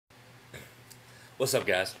What's up,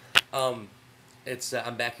 guys? It's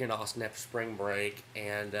I'm back here in Austin after spring break,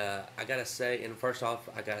 and I gotta say, and first off,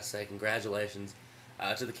 I gotta say congratulations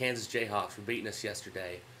to the Kansas Jayhawks for beating us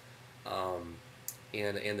yesterday um,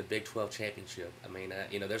 in the Big 12 championship. I mean,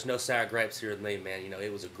 there's no sour grapes here with me, man.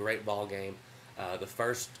 It was a great ball game. The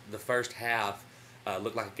first half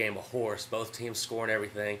looked like a game of horse. Both teams scoring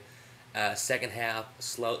everything. Second half,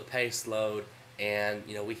 the pace slowed, and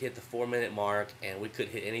we hit the 4 minute mark, and we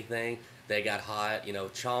couldn't hit anything. They got hot.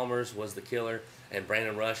 Chalmers was the killer, and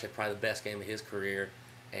Brandon Rush had probably the best game of his career,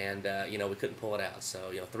 and we couldn't pull it out.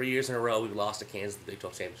 So 3 years in a row we've lost to Kansas in the Big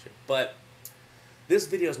 12 championship. But this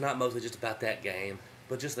video is not mostly just about that game,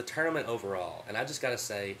 but just the tournament overall. And I just gotta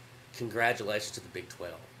say, congratulations to the Big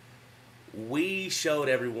 12. We showed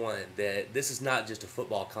everyone that this is not just a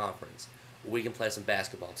football conference. We can play some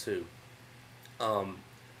basketball too. A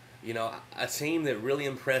team that really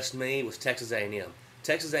impressed me was Texas A&M.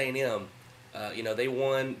 Texas A&M, they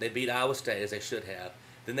won. They beat Iowa State, as they should have.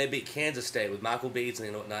 Then they beat Kansas State with Michael Beasley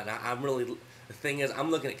and whatnot. The thing is, I'm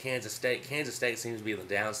looking at Kansas State. Kansas State seems to be the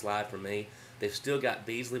downslide for me. They've still got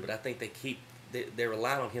Beasley, but I think they're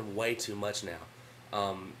relying on him way too much now.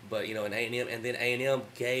 But in A&M, and then A&M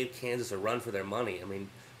gave Kansas a run for their money. I mean,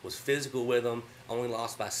 was physical with them. Only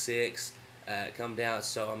lost by 6. Come down.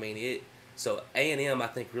 So So A&M, I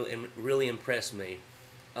think, really impressed me.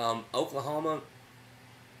 Oklahoma.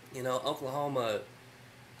 Oklahoma,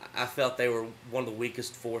 I felt they were one of the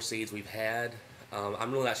weakest 4 seeds we've had.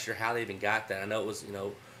 I'm really not sure how they even got that. I know it was,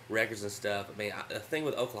 records and stuff. I mean, the thing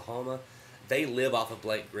with Oklahoma, they live off of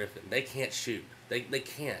Blake Griffin. They can't shoot. They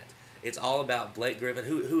can't. It's all about Blake Griffin,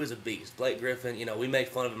 who is a beast. Blake Griffin, we make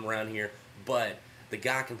fun of him around here, but the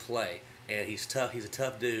guy can play, and he's tough. He's a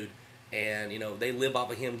tough dude. And, they live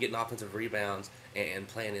off of him getting offensive rebounds and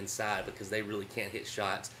playing inside because they really can't hit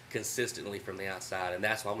shots consistently from the outside. And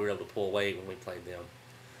that's why we were able to pull away when we played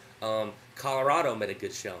them. Colorado made a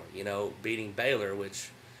good showing, beating Baylor, which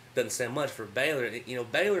doesn't say much for Baylor.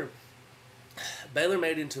 Baylor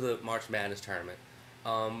made it into the March Madness tournament.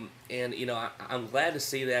 I'm glad to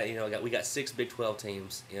see that. We got 6 Big 12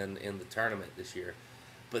 teams in the tournament this year.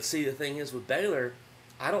 But see, the thing is with Baylor,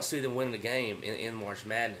 I don't see them winning the game in March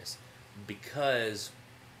Madness because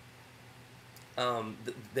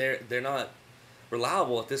they're not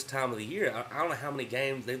reliable at this time of the year. I don't know how many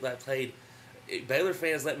games they've played. Baylor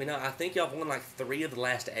fans, let me know. I think y'all have won like 3 of the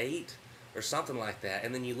last 8 or something like that,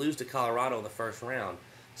 and then you lose to Colorado in the first round.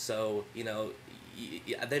 So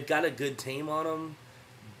they've got a good team on them,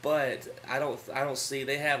 but I don't see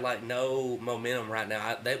they have no momentum right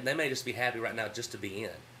now. They may just be happy right now just to be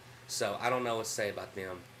in. So I don't know what to say about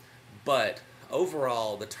them. But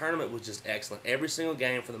overall, the tournament was just excellent. Every single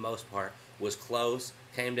game, for the most part, was close,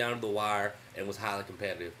 came down to the wire, and was highly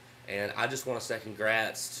competitive. And I just want to say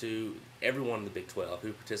congrats to everyone in the Big 12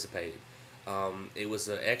 who participated. It was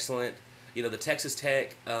an excellent, the Texas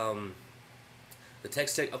Tech Oklahoma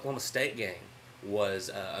State game was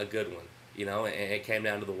a good one. And it came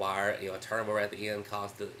down to the wire. A turnover at the end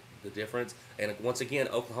caused the difference. And once again,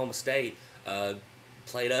 Oklahoma State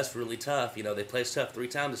played us really tough. They played us tough 3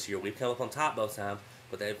 times this year. We've come up on top both times,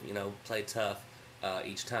 but they've played tough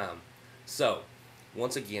each time. So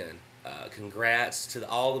once again, congrats to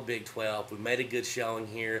all the Big 12. We made a good showing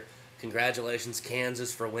here. Congratulations,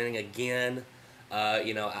 Kansas, for winning again.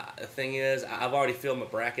 The thing is, I've already filled my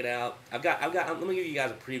bracket out. Let me give you guys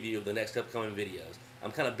a preview of the next upcoming videos.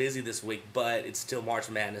 I'm kind of busy this week, but it's still March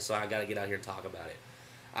Madness, so I got to get out here and talk about it.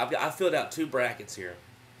 I filled out 2 brackets here.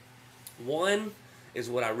 One is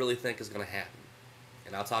what I really think is going to happen,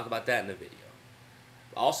 and I'll talk about that in the video.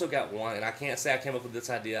 I also got one, and I can't say I came up with this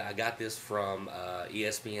idea. I got this from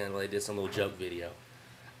ESPN where they did some little joke video.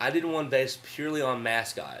 I did one based purely on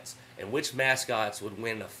mascots and which mascots would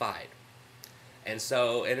win a fight. And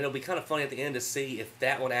it'll be kind of funny at the end to see if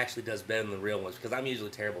that one actually does better than the real ones, because I'm usually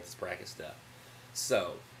terrible at this bracket stuff.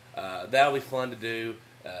 So that'll be fun to do.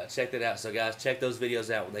 Check that out. So guys, check those videos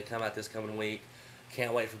out when they come out this coming week.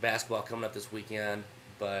 Can't wait for basketball coming up this weekend.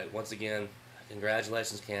 But once again,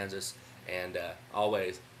 congratulations, Kansas. And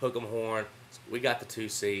always, hook 'em horn. We got the 2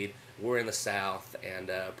 seed. We're in the South, and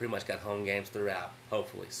pretty much got home games throughout,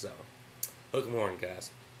 hopefully. So, hook 'em horn,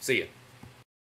 guys. See ya.